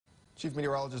Chief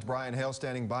Meteorologist Brian Hale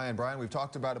standing by. And Brian, we've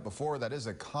talked about it before. That is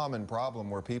a common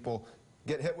problem where people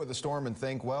get hit with a storm and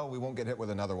think, well, we won't get hit with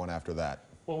another one after that.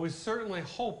 Well, we certainly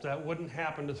hope that wouldn't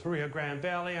happen to the Rio Grande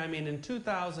Valley. I mean, in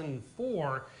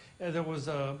 2004, there was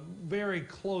a very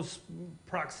close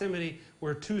proximity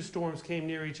where two storms came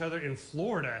near each other in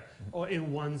Florida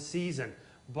in one season.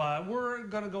 But we're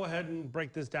going to go ahead and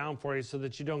break this down for you so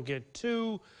that you don't get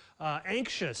too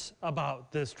anxious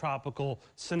about this tropical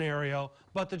scenario,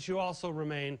 but that you also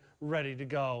remain ready to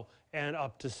go and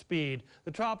up to speed.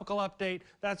 The tropical update,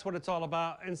 that's what it's all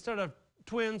about. Instead of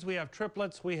twins, we have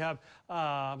triplets. We have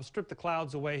stripped the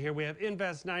clouds away here. We have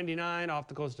Invest 99 off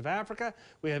the coast of Africa.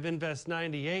 We have Invest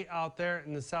 98 out there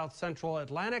in the south central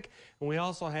Atlantic. And we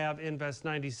also have Invest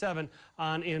 97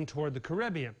 on in toward the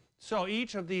Caribbean. So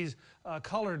each of these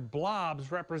colored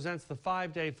blobs represents the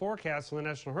 5-day forecast from the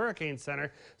National Hurricane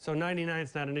Center. So 99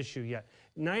 is not an issue yet.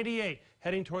 98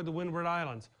 heading toward the Windward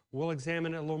Islands. We'll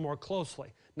examine it a little more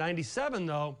closely. 97,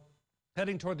 though,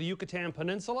 heading toward the Yucatan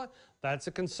Peninsula, that's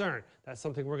a concern. That's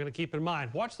something we're going to keep in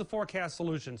mind. Watch the forecast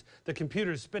solutions. The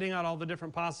computer's spitting out all the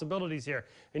different possibilities here.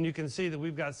 And you can see that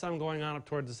we've got some going on up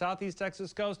toward the southeast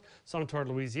Texas coast, some toward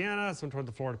Louisiana, some toward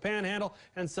the Florida Panhandle,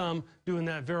 and some doing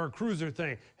that Veracruzer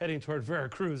thing, heading toward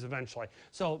Veracruz eventually.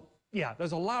 So, yeah,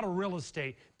 there's a lot of real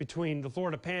estate between the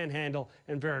Florida Panhandle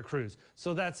and Veracruz.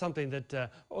 So that's something that,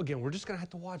 again, we're just going to have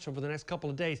to watch over the next couple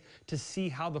of days to see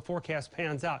how the forecast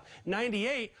pans out.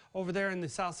 98 over there in the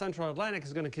south central Atlantic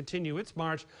is going to continue its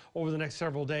march over the next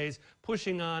several days,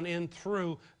 pushing on in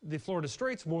through the Florida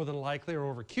Straits more than likely, or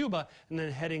over Cuba, and then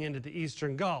heading into the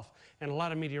eastern Gulf. And a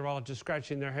lot of meteorologists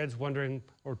scratching their heads wondering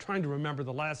or trying to remember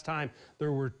the last time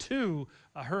there were two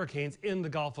hurricanes in the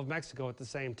Gulf of Mexico at the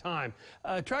same time.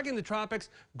 Tracking the tropics,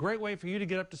 great way for you to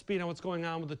get up to speed on what's going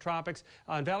on with the tropics.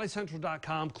 On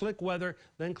valleycentral.com, click weather,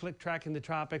 then click tracking the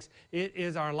tropics. It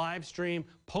is our live stream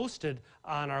posted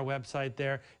on our website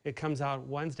there. It comes out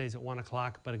Wednesdays at 1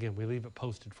 o'clock, but again, we leave it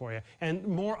posted for you. And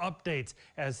more updates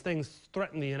as things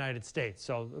threaten the United States.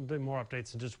 So a bit more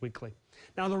updates than just weekly.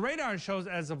 Now, the radar shows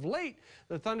as of late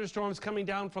the thunderstorms coming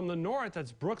down from the north.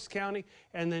 That's Brooks County,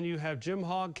 and then you have Jim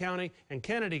Hogg County and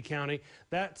Kennedy County.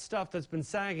 That stuff that's been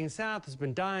sagging south has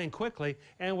been dying quickly,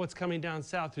 and what's coming down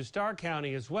south through Starr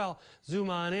County as well. Zoom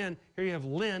on in. Here you have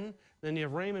Lynn. Then you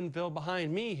have Raymondville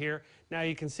behind me here. Now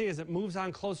you can see as it moves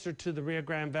on closer to the Rio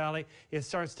Grande Valley, it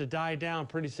starts to die down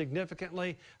pretty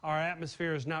significantly. Our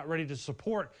atmosphere is not ready to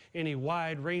support any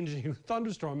wide-ranging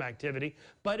thunderstorm activity,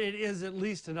 but it is at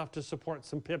least enough to support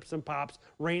some pips and pops,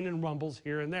 rain and rumbles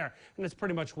here and there. And that's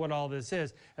pretty much what all this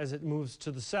is as it moves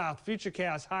to the south.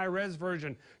 Futurecast high-res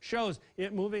version shows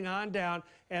it moving on down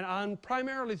and on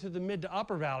primarily through the mid to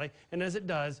upper valley, and as it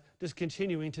does, just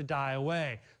continuing to die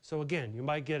away. So again, you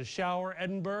might get a shower,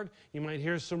 Edinburgh. You might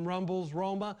hear some rumbles,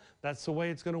 Roma. That's the way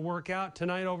it's going to work out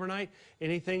tonight, overnight.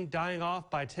 Anything dying off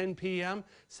by 10 p.m.,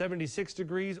 76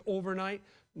 degrees overnight.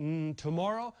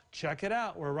 Tomorrow, check it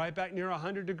out. We're right back near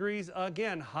 100 degrees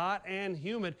again, hot and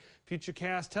humid.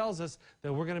 Futurecast tells us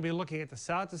that we're going to be looking at the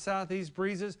south to southeast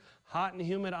breezes, hot and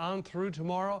humid on through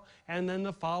tomorrow, and then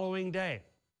the following day.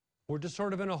 We're just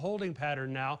sort of in a holding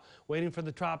pattern now, waiting for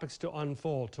the tropics to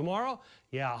unfold. Tomorrow,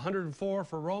 yeah, 104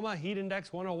 for Roma, heat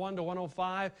index 101 to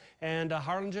 105, and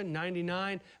Harlingen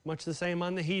 99, much the same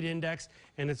on the heat index,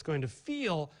 and it's going to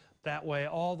feel that way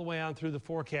all the way on through the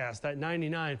forecast. That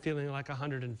 99 feeling like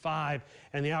 105,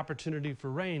 and the opportunity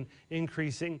for rain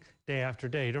increasing day after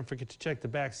day. Don't forget to check the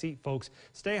back seat, folks.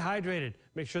 Stay hydrated.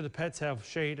 Make sure the pets have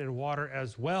shade and water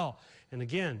as well. And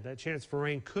again, that chance for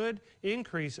rain could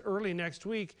increase early next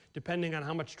week, depending on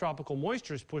how much tropical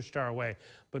moisture is pushed our way.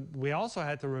 But we also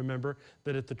had to remember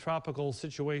that if the tropical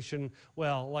situation,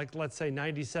 well, like let's say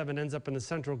 97 ends up in the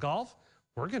central Gulf,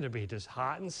 we're going to be just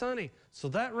hot and sunny. So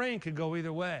that rain could go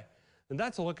either way. And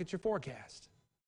that's a look at your forecast.